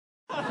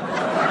Good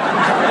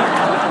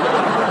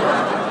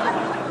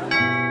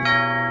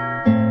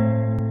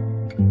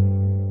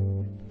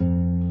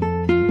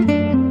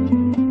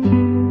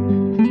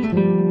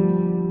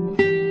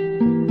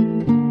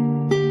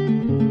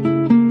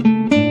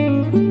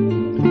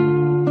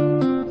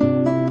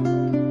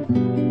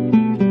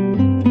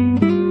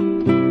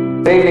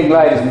evening,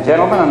 ladies and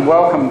gentlemen, and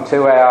welcome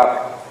to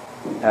our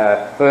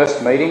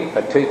first meeting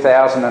for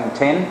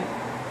 2010.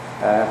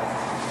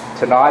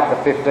 Tonight, the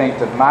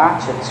 15th of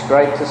March. It's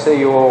great to see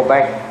you all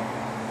back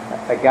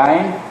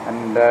again,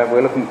 and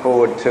we're looking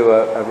forward to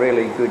a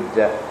really good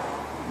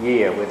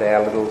year with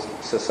our little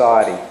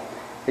society.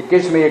 It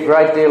gives me a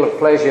great deal of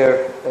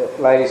pleasure,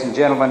 ladies and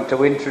gentlemen,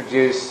 to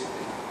introduce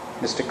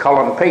Mr.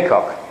 Colin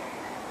Peacock.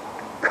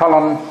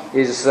 Colin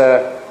is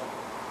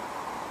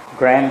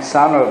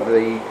grandson of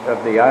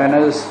the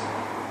owners,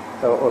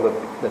 or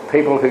the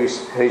people who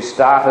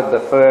started the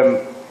firm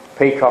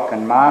Peacock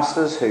and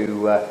Masters,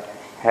 who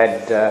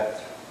had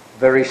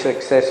very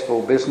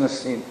successful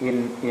business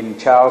in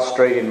Charles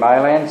Street in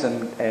Maylands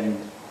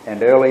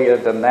and earlier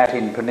than that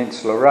in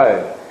Peninsula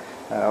Road.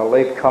 I'll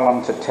leave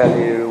Colin to tell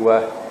you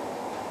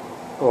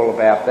all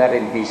about that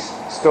in his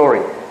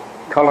story.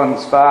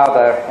 Colin's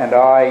father and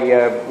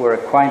I were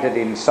acquainted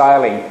in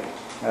sailing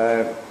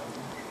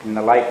in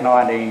the late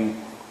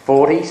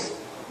 1940s.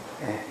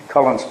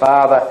 Colin's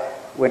father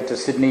went to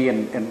Sydney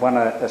and won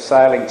a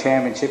sailing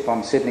championship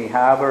on Sydney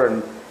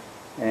Harbour,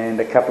 and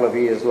a couple of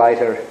years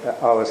later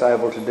I was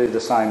able to do the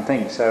same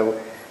thing.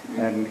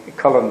 And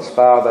Colin's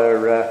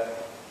father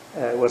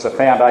was a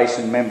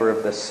foundation member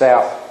of the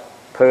South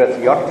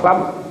Perth Yacht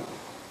Club,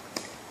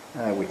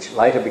 which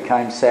later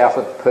became South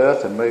of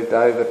Perth and moved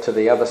over to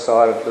the other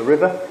side of the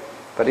river.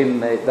 But in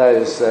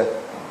those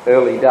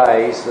early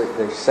days,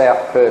 the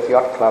South Perth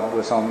Yacht Club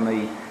was on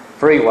the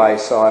freeway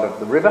side of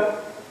the river,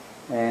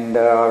 and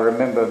I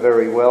remember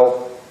very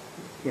well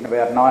in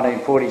about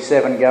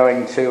 1947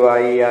 going to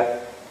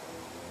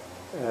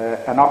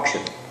an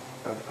auction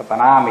of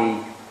an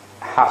army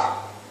hut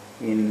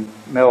in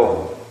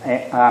Melbourne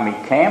Army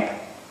Camp,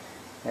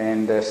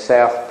 and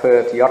South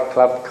Perth Yacht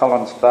Club.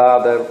 Colin's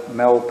father,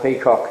 Mel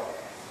Peacock,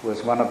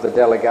 was one of the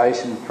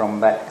delegation from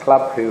that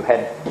club who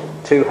had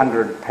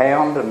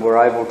 £200 and were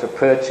able to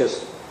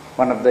purchase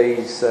one of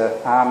these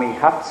army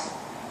huts.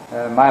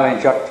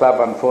 Maylands Yacht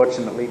Club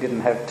unfortunately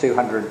didn't have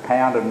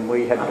 £200, and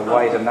we had to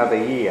wait another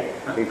year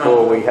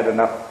before we had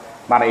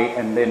enough money,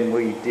 and then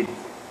we did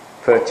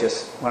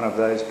purchase one of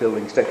those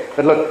buildings too.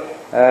 But look,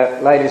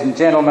 ladies and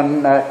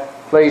gentlemen,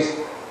 please,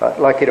 I'd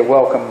like you to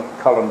welcome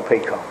Colin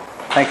Peacock.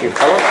 Thank you,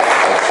 Colin.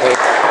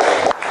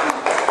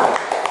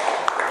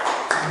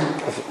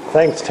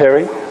 Thanks,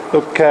 Terry.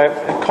 Look,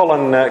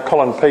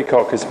 Colin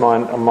Peacock is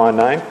my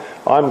name.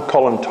 I'm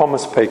Colin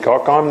Thomas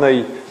Peacock. I'm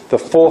the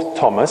fourth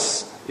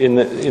Thomas in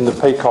the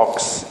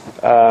Peacocks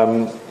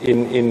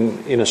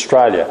in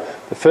Australia.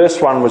 The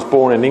first one was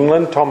born in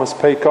England, Thomas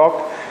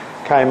Peacock.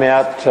 Came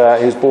out,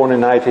 he was born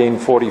in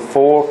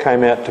 1844,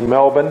 came out to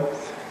Melbourne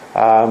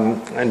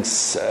and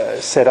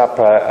set up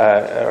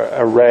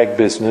a rag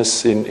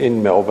business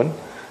in Melbourne.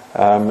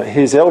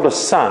 His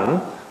eldest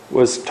son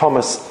was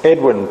Thomas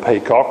Edwin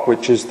Peacock,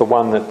 which is the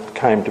one that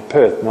came to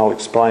Perth, and I'll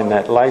explain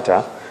that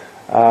later.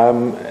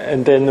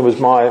 And then there was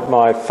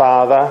my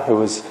father, who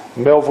was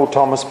Melville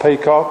Thomas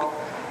Peacock,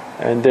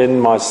 and then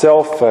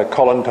myself,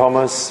 Colin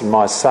Thomas,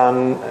 my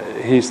son,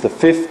 he's the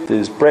fifth,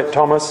 is Brett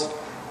Thomas,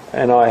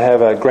 and I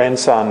have a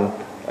grandson,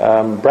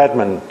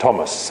 Bradman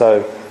Thomas.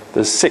 So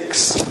there's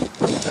six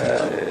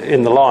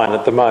in the line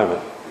at the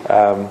moment.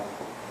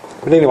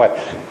 But anyway,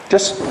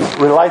 just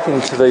relating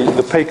to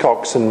the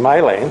peacocks and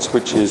Maylands,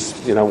 which is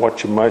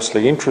what you're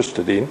mostly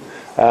interested in,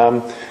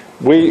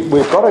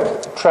 we've got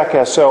to track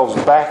ourselves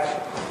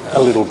back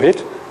a little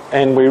bit,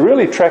 and we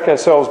really track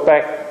ourselves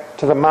back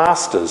to the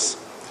Masters.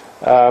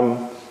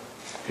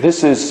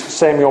 This is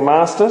Samuel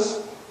Masters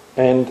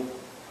and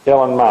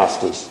Ellen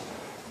Masters.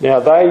 Now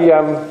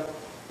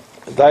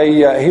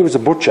he was a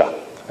butcher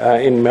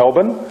in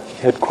Melbourne.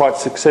 He had quite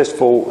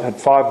successful, had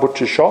 5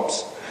 butcher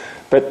shops,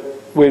 but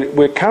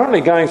we're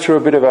currently going through a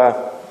bit of an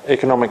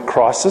economic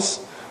crisis.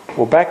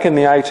 Well, back in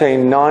the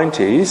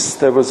 1890s,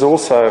 there was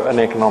also an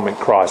economic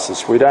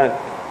crisis. We don't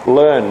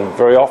learn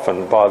very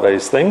often by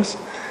these things.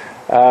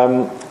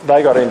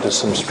 They got into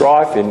some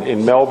strife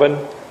in Melbourne,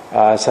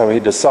 so he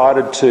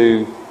decided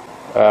to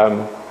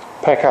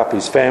pack up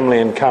his family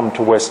and come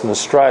to Western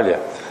Australia.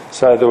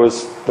 So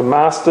the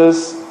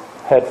Masters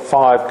had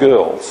 5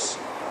 girls.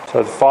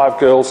 So the 5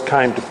 girls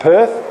came to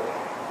Perth.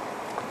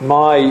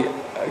 My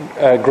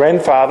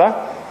grandfather,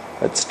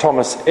 it's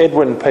Thomas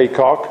Edwin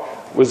Peacock,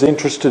 was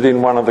interested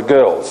in one of the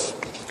girls.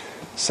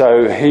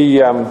 So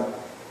he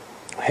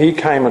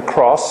came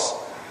across,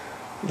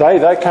 they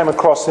came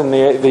across in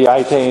the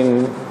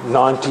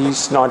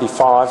 1890s,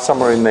 95,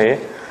 somewhere in there.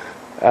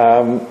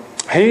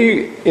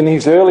 In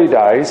his early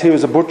days, he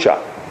was a butcher.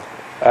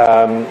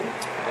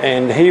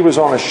 And he was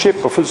on a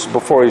ship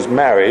before he was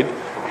married,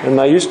 and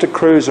they used to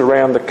cruise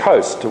around the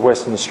coast of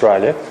Western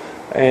Australia.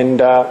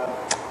 And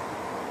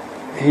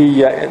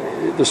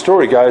the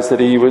story goes that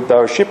they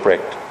were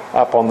shipwrecked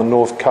up on the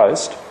north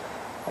coast,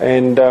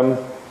 and there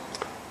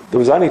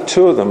was only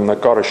 2 of them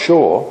that got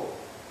ashore.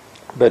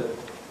 But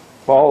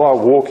while they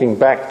were walking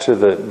back to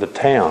the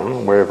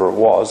town, wherever it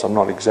was, I'm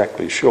not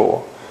exactly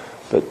sure,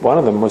 but one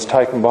of them was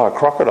taken by a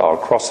crocodile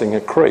crossing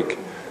a creek,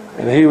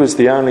 and he was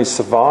the only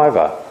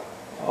survivor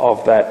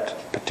of that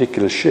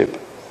particular ship.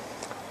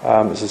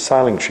 It was a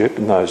sailing ship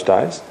in those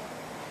days.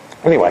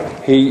 Anyway,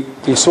 he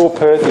saw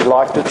Perth, he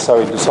liked it, so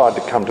he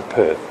decided to come to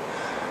Perth.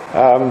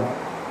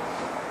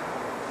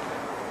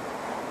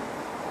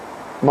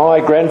 My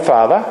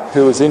grandfather,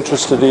 who was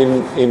interested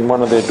in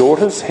one of their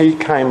daughters, he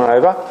came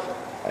over,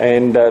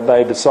 and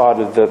they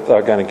decided that they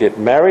were going to get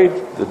married.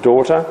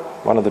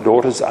 One of the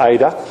daughters,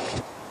 Ada,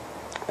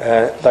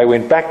 they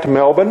went back to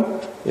Melbourne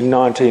in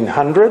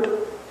 1900,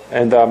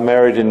 and they were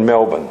married in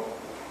Melbourne.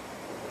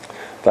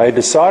 They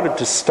decided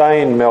to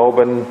stay in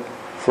Melbourne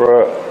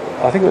for,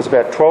 I think it was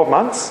about 12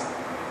 months,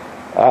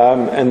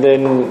 and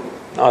then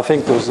I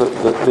think there was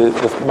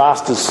the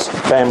Masters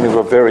family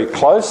were very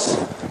close,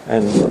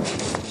 and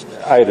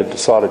Ada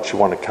decided she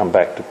wanted to come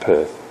back to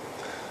Perth.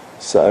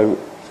 So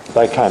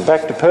they came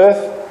back to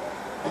Perth.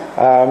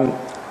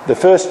 The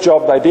first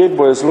job they did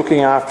was looking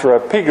after a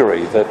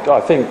piggery that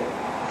I think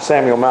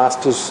Samuel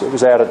Masters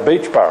was out at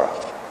Beachborough.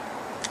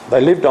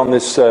 They lived on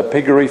this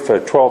piggery for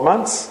 12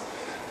 months.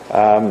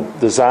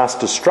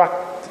 Disaster struck,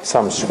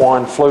 some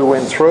swine flu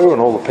went through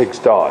and all the pigs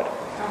died.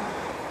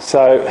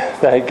 So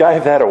they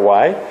gave that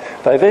away.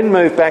 They then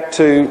moved back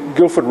to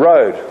Guildford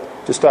Road,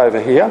 just over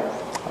here.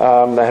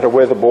 They had a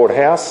weatherboard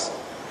house.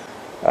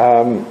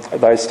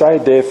 They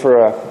stayed there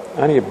for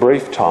only a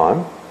brief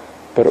time,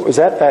 but it was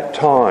at that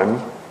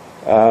time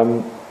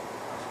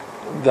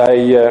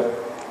they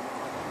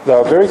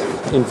were very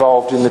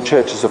involved in the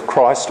Churches of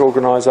Christ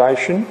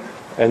organisation,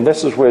 and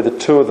this is where the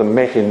 2 of them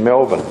met in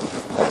Melbourne.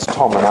 That's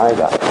Tom and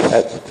Ada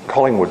at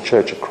Collingwood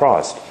Church of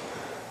Christ.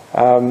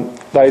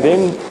 They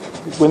then,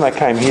 when they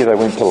came here, they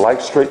went to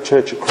Lake Street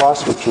Church of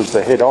Christ, which was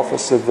the head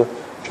office of the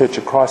Church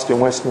of Christ in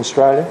Western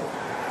Australia.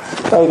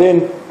 They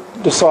then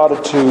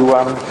decided to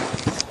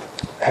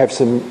have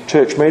some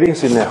church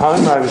meetings in their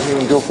home over here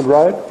in Guildford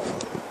Road,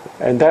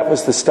 and that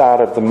was the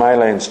start of the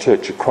Maylands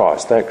Church of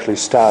Christ. They actually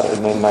started,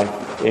 and then they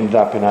ended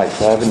up in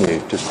 8th Avenue.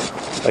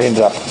 They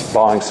ended up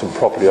buying some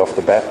property off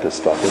the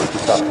Baptist, I think,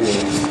 just up here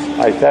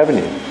in 8th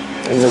Avenue,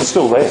 and they're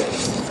still there.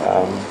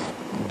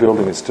 The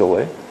building is still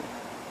there.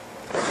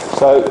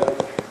 So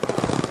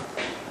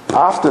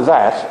after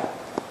that,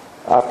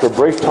 after a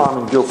brief time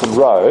in Guildford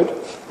Road,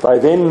 they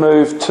then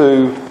moved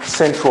to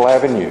Central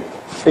Avenue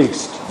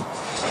East,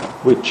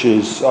 which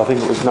is, I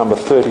think it was number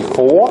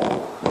 34,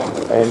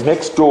 and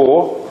next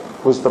door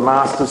was the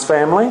Masters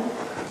family,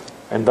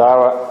 and they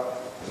were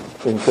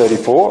in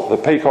 34. The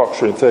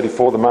Peacocks were in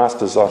 34, the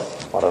Masters, I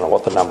don't know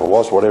what the number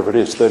was, whatever it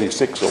is,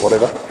 36 or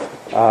whatever.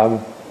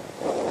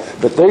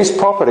 But these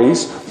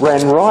properties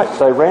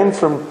they ran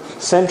from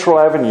Central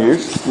Avenue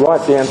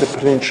right down to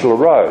Peninsula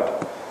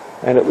Road,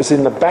 and it was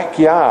in the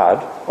backyard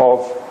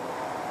of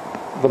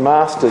the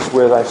Masters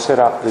where they set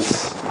up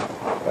this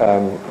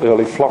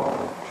early flock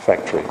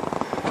factory.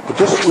 But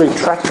just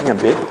retracting a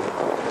bit,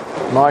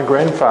 my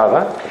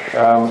grandfather,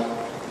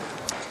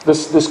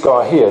 this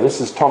guy here, this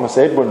is Thomas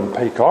Edwin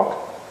Peacock.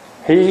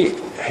 He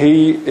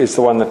is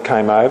the one that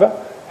came over.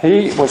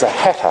 He was a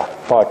hatter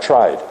by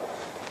trade.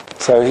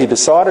 So he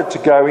decided to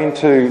go in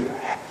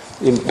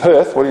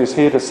Perth, well, he was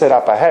here to set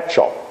up a hat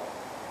shop.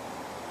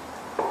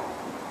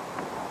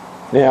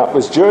 Now, it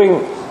was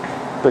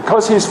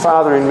because his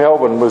father in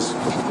Melbourne was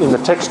in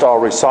the textile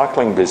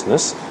recycling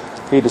business,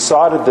 he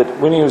decided that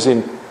when he was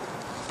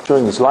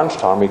during his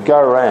lunchtime, he'd go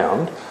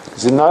around,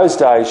 because in those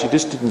days you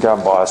just didn't go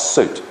and buy a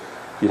suit.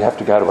 You'd have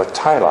to go to a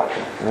tailor,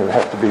 and it would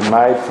have to be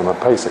made from a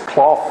piece of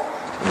cloth,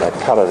 and they'd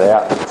cut it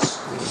out and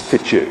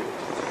fit you.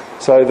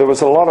 So there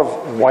was a lot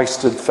of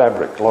wasted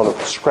fabric, a lot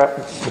of scrap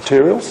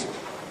materials.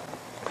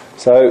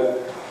 So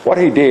what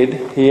he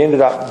did, he ended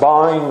up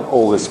buying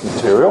all this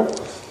material,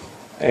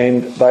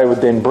 and they would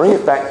then bring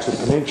it back to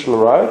Peninsula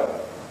Road,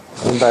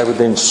 and they would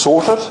then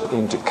sort it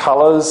into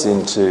colours,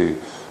 into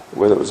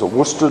whether it was a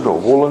worsted or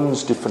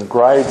woolens, different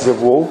grades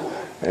of wool,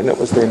 and it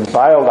was then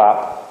baled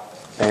up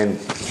and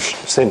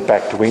sent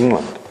back to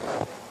England.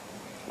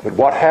 But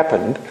what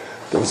happened,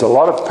 there was a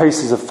lot of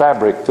pieces of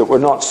fabric that were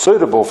not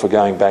suitable for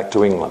going back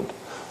to England,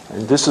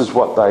 and this is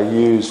what they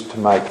used to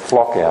make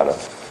flock out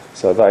of.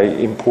 So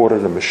they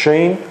imported a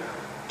machine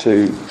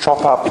to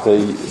chop up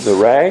the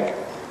rag,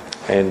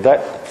 and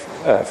that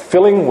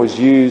filling was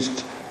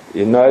used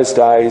in those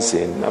days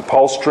in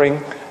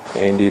upholstering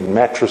and in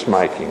mattress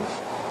making.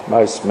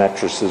 Most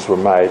mattresses were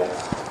made,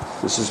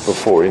 this is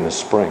before in the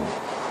spring.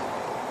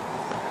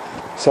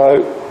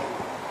 So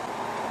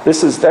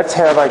that's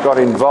how they got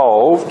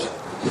involved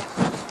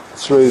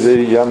through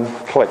the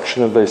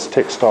collection of this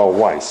textile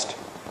waste.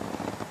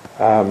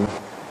 Now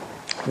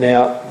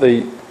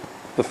the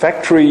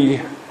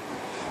factory,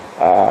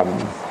 I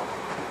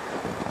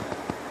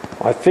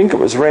think it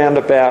was round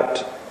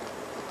about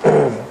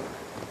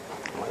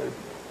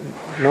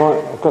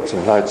No, I've got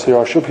some notes here.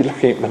 I should be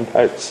looking at my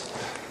notes.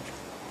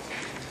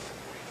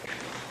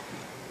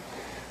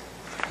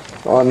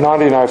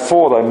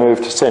 1904 they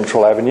moved to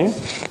Central Avenue.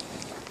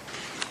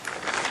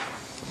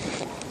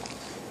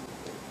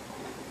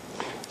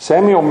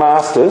 Samuel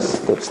Masters,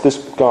 that's this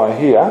guy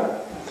here,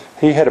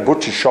 he had a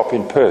butcher's shop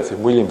in Perth,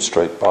 in William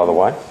Street, by the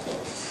way.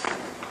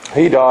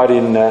 He died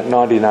in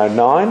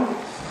 1909.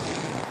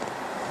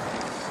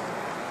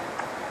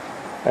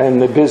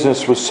 And the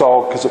business was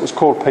sold because it was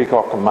called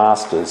Peacock and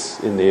Masters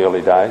in the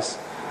early days.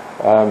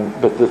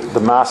 But the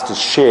Masters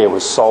share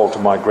was sold to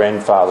my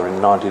grandfather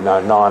in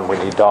 1909 when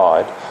he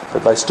died,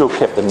 but they still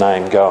kept the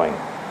name going.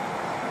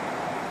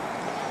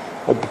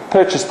 They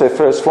purchased their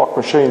first flock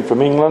machine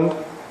from England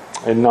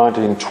in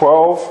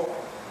 1912.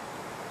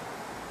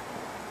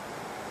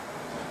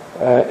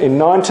 In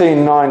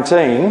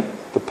 1919,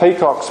 the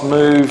Peacocks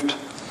moved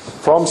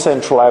from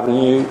Central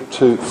Avenue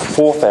to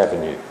 4th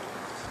Avenue.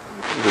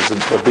 There's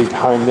a big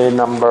home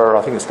there,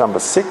 I think it's number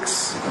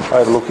 6,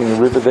 overlooking the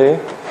river there.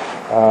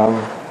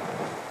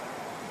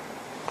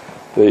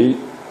 The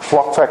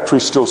flock factory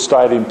still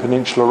stayed in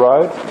Peninsula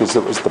Road because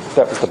that was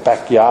the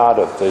backyard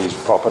of these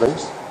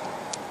properties.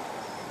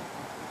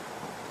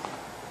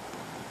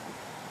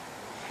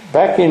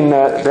 Back in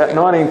about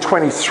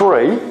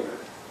 1923,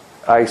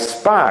 a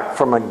spark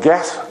from a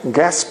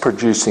gas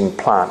producing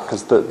plant,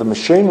 because the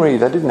machinery,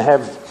 they didn't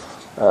have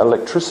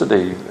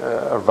electricity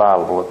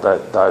available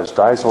at those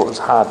days, or it was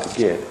hard to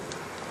get.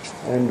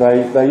 And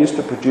they used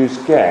to produce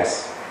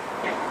gas,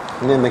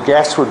 and then the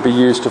gas would be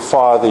used to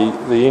fire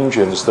the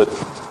engines that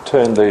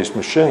turned these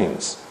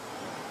machines.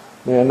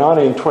 Now, in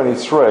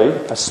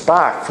 1923, a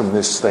spark from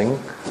this thing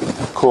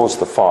caused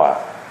the fire.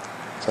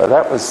 So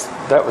that was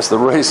the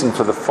reason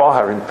for the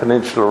fire in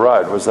Peninsula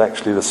Road, was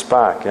actually the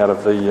spark out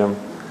of the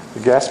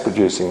gas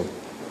producing.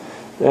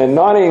 In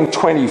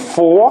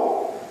 1924,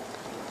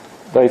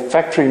 the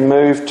factory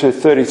moved to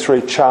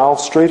 33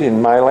 Charles Street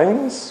in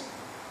Maylands.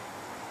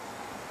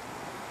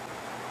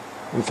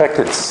 In fact,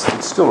 it's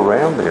still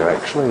around there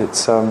actually.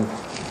 It's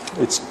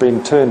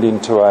been turned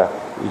into a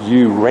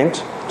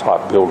U-rent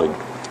type building.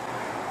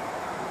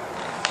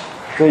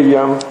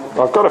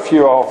 I've got a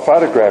few old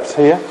photographs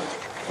here.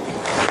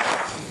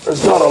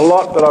 There's not a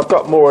lot, but I've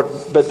got more.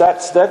 But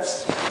that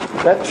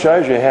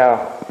shows you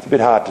how it's a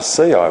bit hard to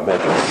see, I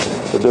imagine.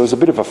 But there was a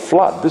bit of a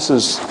flood. This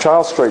is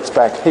Charles Street's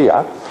back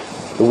here.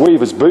 The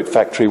Weaver's boot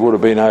factory would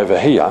have been over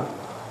here,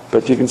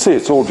 but you can see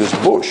it's all just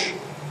bush.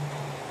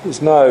 There's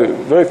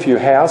very few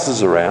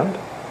houses around.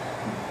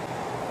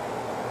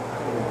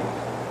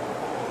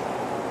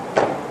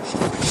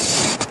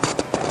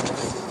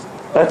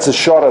 That's a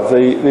shot of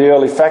the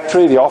early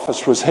factory. The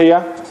office was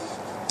here.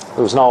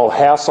 There was an old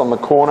house on the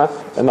corner,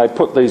 and they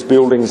put these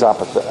buildings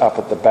up at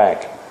the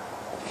back.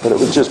 But it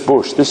was just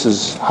bush. This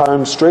is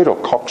Home Street or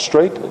Cox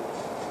Street,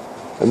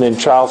 and then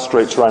Charles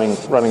Street's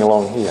running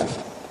along here.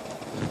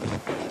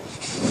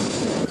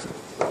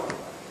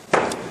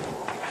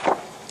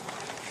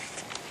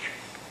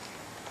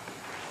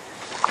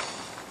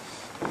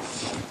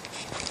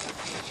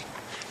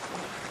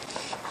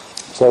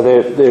 So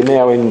they're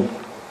now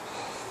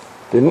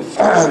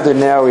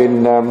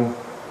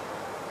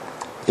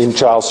in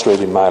Charles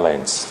Street in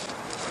Maylands.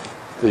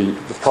 The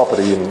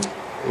property in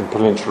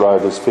Peninsula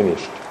Road was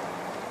finished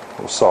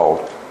or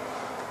sold.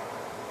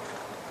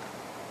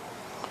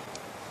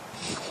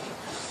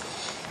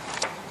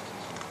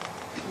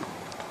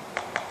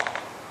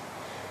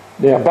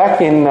 Now back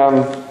in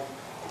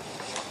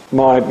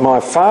my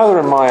father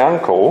and my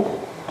uncle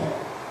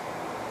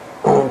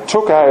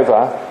took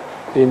over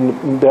in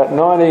about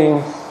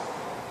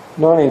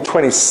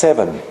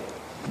 1927.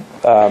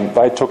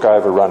 They took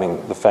over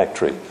running the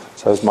factory.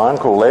 So it was my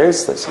uncle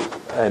Les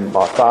and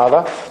my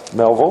father,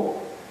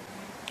 Melville.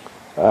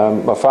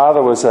 My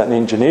father was an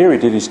engineer. He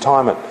did his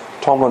time at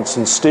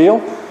Tomlinson Steel.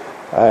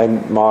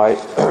 And my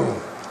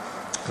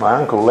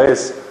uncle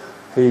Les,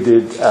 he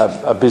did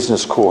a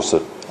business course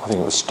at, I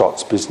think it was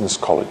Stotts Business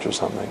College or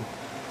something.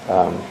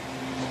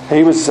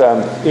 He was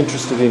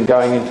interested in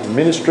going into the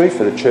ministry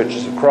for the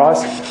Churches of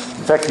Christ.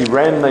 In fact, he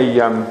ran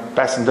the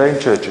Bassendean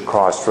Church of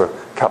Christ for a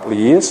couple of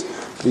years.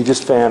 But he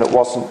just found it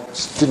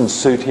didn't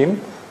suit him,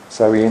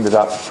 so he ended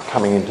up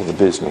coming into the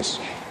business.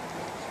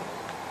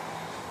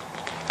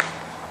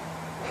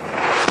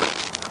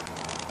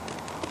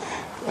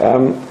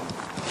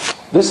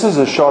 This is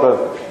a shot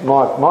of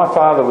my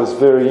father was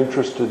very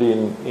interested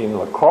in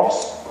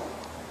lacrosse.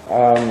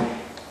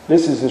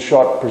 This is a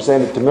shot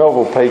presented to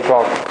Melville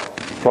Peacock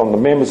from the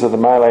members of the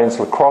Maylands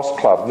Lacrosse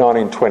Club,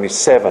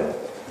 1927,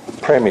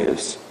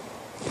 premiers.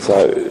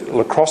 So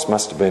lacrosse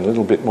must have been a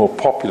little bit more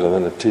popular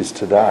than it is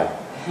today.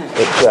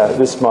 But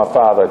this is my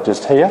father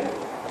just here.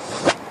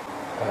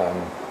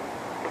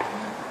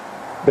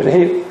 But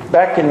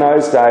back in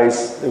those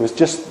days, it was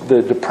just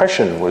the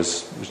Depression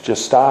was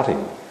just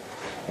starting.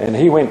 And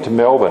he went to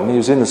Melbourne. He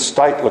was in the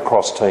state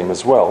lacrosse team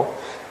as well.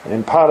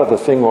 And part of the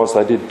thing was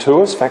they did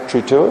tours,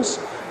 factory tours.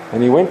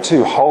 And he went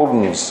to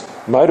Holden's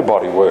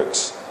Motorbody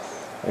Works.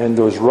 And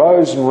there was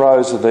rows and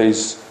rows of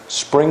these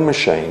spring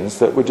machines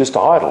that were just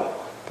idle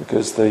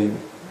because the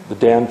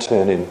the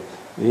downturn in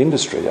the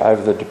industry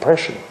over the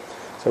Depression.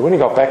 So when he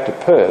got back to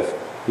Perth,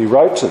 he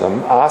wrote to them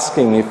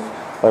asking if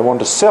they wanted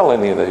to sell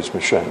any of these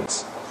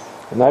machines.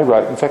 And they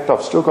wrote, in fact,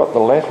 I've still got the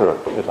letter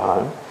at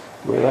home,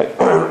 where they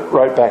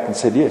wrote back and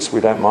said, yes, we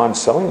don't mind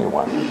selling you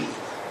one.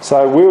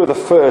 So we were the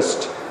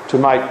first to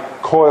make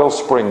coil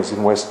springs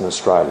in Western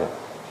Australia.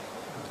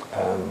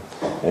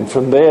 And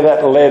from there,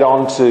 that led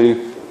on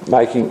to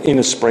making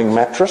inner spring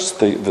mattress,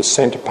 the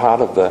centre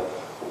part of the,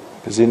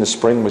 because inner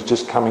spring was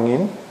just coming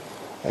in.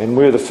 And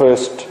we were the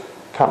first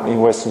company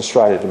in Western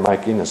Australia to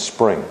make inner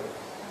spring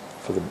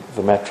for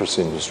the mattress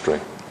industry.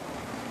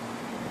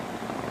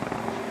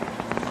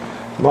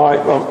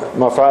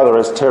 My father,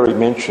 as Terry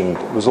mentioned,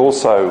 was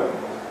also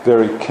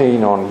very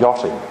keen on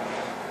yachting.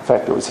 In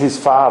fact, it was his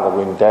father,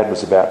 when Dad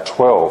was about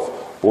 12,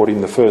 bought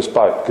him the first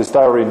boat, because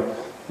they were in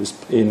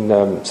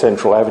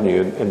Central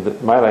Avenue, and the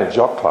Maylands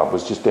Yacht Club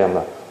was just down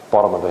the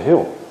bottom of the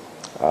hill.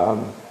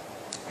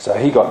 So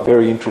he got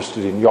very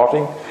interested in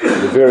yachting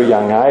at a very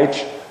young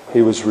age.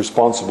 He was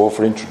responsible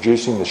for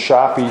introducing the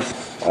Sharpie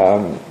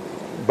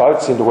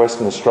boats into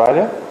Western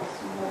Australia.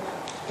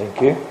 Thank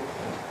you.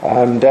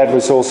 Dad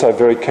was also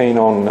very keen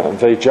on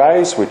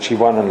VJs, which he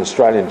won an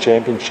Australian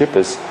Championship,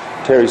 as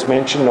Terry's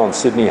mentioned, on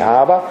Sydney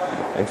Harbour.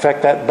 In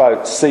fact, that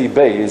boat, CB,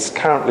 is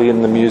currently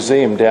in the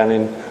museum down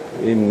in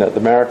the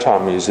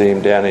Maritime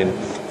Museum down in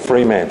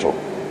Fremantle.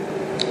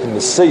 And the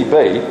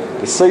CB,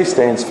 the C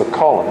stands for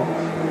Colin,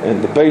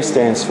 and the B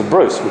stands for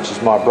Bruce, which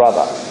is my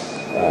brother.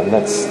 And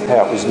that's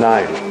how it was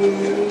named.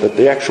 But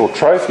the actual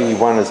trophy he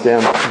won is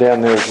down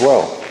there as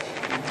well.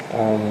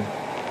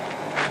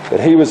 But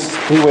he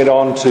went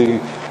on to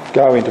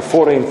go into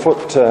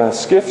 14-foot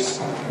skiffs,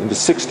 into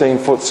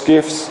 16-foot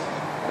skiffs,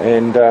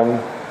 and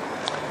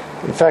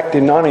in fact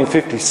in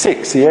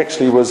 1956 he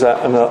actually was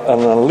an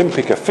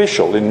Olympic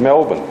official in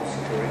Melbourne.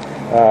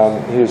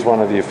 He was one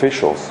of the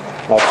officials.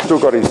 I've still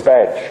got his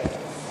badge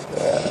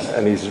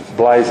and his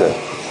blazer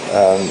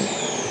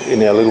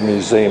in our little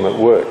museum at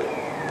work.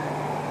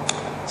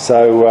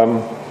 So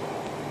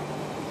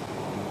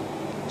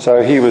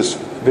he was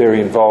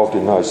very involved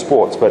in those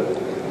sports.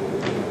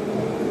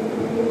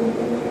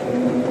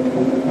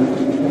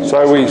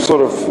 So we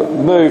sort of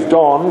moved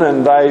on,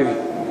 and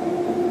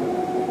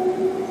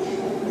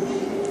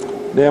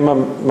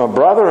my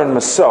brother and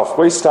myself,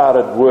 we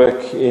started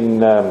work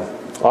in,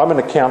 I'm an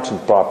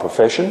accountant by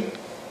profession.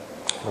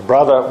 My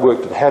brother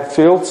worked at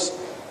Hadfield's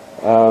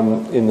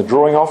in the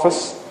drawing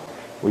office.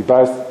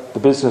 The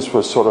business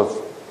was sort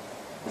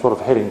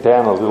of heading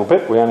down a little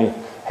bit. We only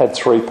had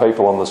 3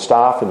 people on the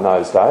staff in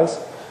those days.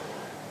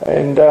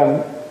 And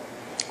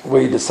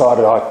we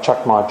decided, I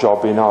chucked my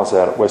job in. I was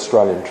out at West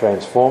Australian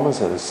Transformers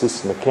as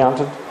assistant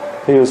accountant.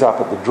 He was up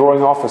at the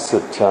drawing office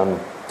at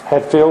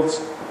Hadfield's,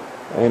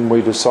 and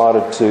we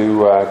decided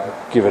to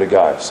give it a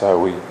go. So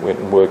we went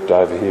and worked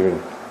over here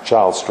in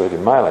Charles Street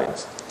in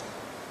Maylands.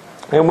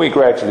 And we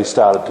gradually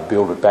started to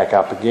build it back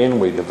up again.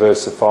 We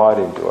diversified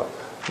into a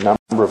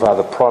number of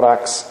other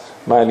products,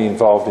 mainly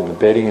involved in the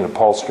bedding and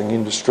upholstering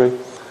industry.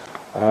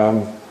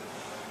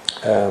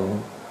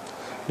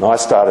 And I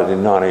started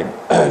in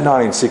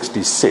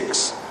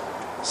 1966,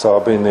 so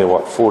I've been there,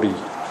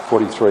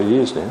 43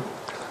 years now.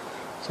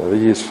 So the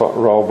years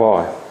roll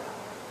by.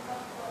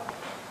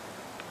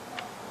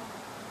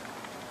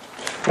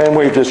 And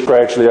we've just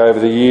gradually over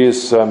the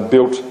years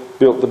built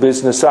the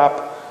business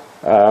up,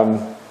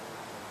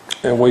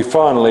 and we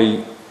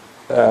finally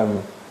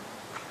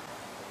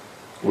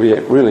we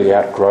really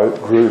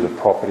outgrew the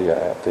property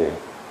out there.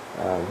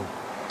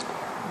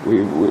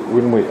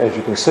 As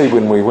you can see,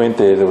 when we went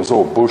there was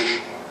all bush,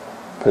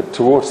 but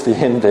towards the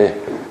end there,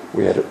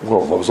 there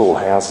was all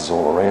houses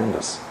all around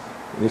us.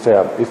 And if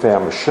our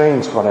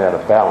machines got out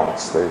of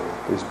balance,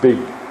 these big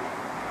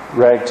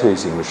rag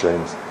teasing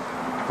machines,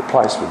 the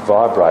place would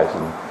vibrate,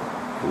 and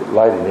the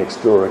lady next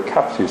door, her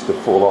cups used to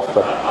fall off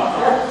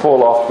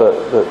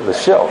the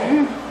shelf.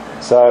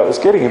 So it was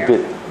getting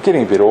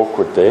a bit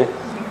awkward there.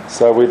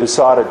 So we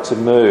decided to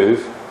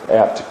move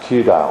out to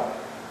Kewdale,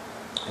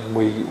 and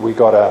we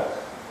got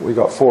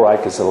 4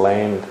 acres of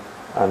land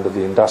under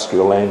the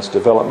Industrial Lands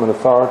Development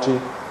Authority,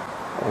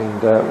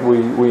 and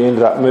we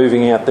ended up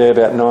moving out there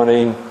about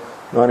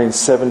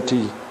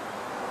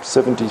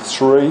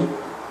 1973.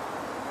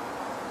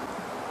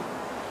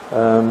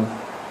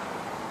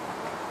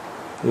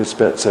 It's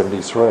about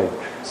 73.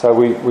 So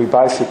we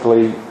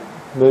basically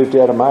moved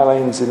out of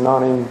Maylands in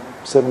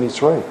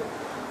 1973.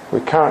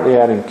 We're currently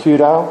out in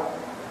Kewdale.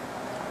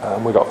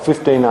 We've got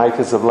 15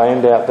 acres of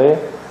land out there.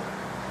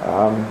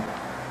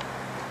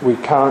 We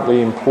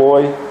currently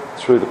employ,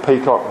 through the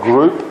Peacock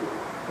Group,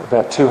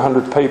 about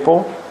 200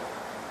 people,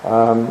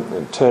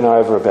 and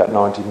turnover about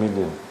 90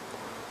 million.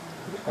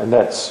 And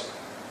that's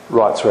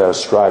right throughout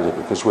Australia,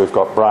 because we've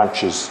got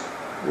branches.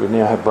 We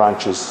now have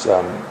branches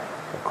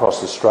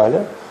across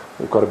Australia.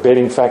 We've got a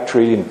bedding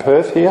factory in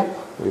Perth here.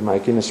 We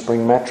make inner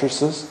spring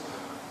mattresses.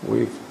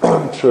 We've,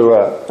 through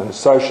an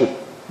associate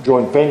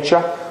joint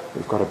venture,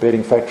 we've got a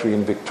bedding factory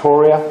in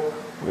Victoria.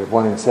 We have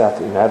one in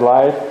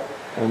Adelaide,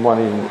 and one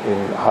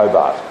in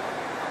Hobart.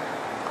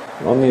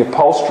 On the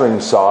upholstering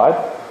side,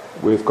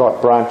 we've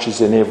got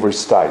branches in every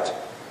state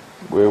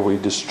where we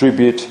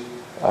distribute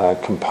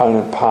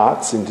component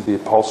parts into the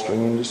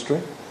upholstering industry,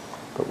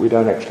 but we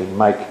don't actually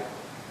make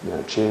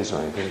chairs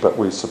or anything, but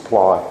we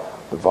supply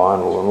the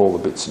vinyl and all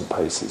the bits and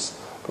pieces.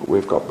 But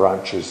we've got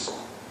branches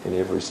in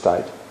every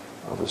state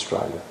of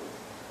Australia.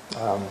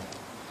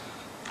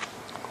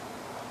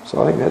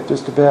 So I think that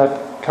just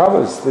about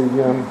covers the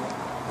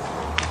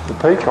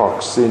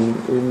peacocks in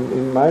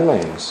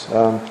Maylands.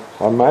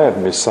 I may have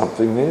missed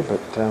something there,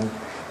 but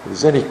if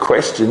there's any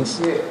questions,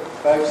 yeah,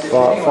 folks, if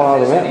anyone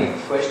has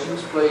any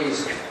questions,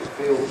 please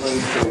feel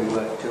free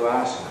to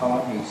ask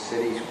Colin. He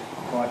said he's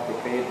quite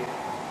prepared.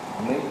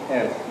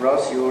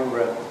 Ross, you're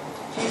got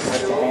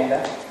your hand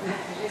up.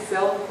 Did you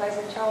sell the place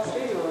in Charles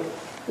Street, or?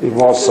 It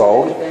was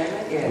sold.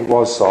 Yeah. It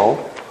was sold.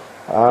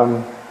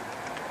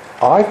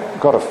 I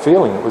got a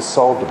feeling it was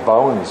sold to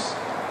Bowen's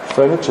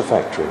furniture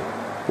factory,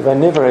 but they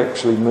never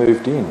actually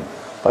moved in.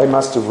 They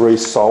must have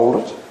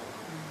resold it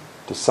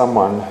to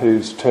someone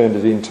who's turned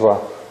it into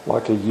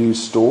like a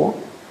used store,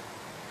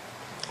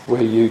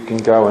 where you can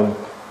go and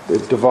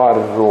they've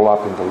divided it all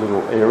up into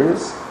little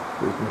areas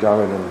where you can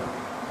go in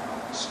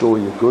and store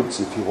your goods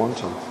if you want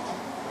them.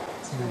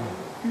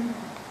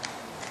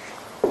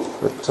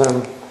 But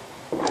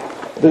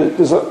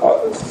there's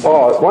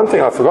one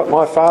thing I forgot.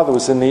 My father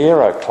was in the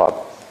Aero Club.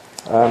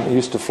 He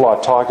used to fly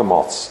tiger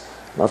moths.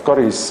 And I've got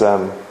his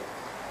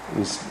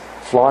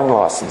flying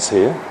licence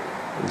here,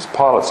 his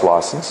pilot's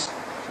licence,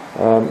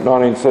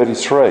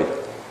 1933.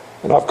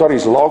 And I've got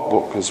his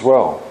logbook as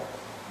well,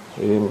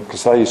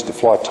 because they used to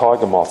fly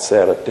tiger moths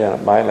down at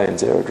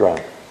Maylands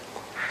Aerodrome.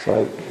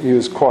 So he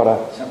was quite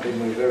a... Something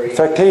we're very... In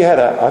fact,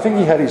 I think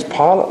he had his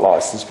pilot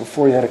licence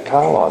before he had a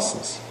car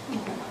licence.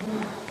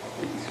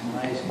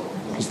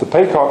 Because the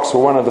peacocks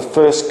were one of the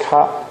first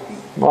car.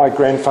 My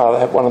grandfather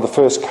had one of the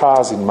first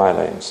cars in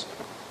Maylands.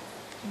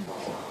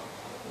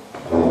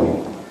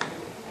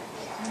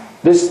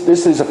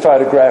 This is a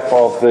photograph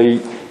of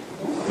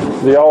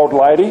the old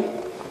lady,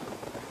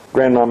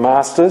 Grandma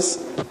Masters,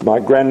 my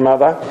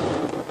grandmother,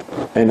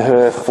 and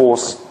her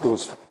there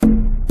was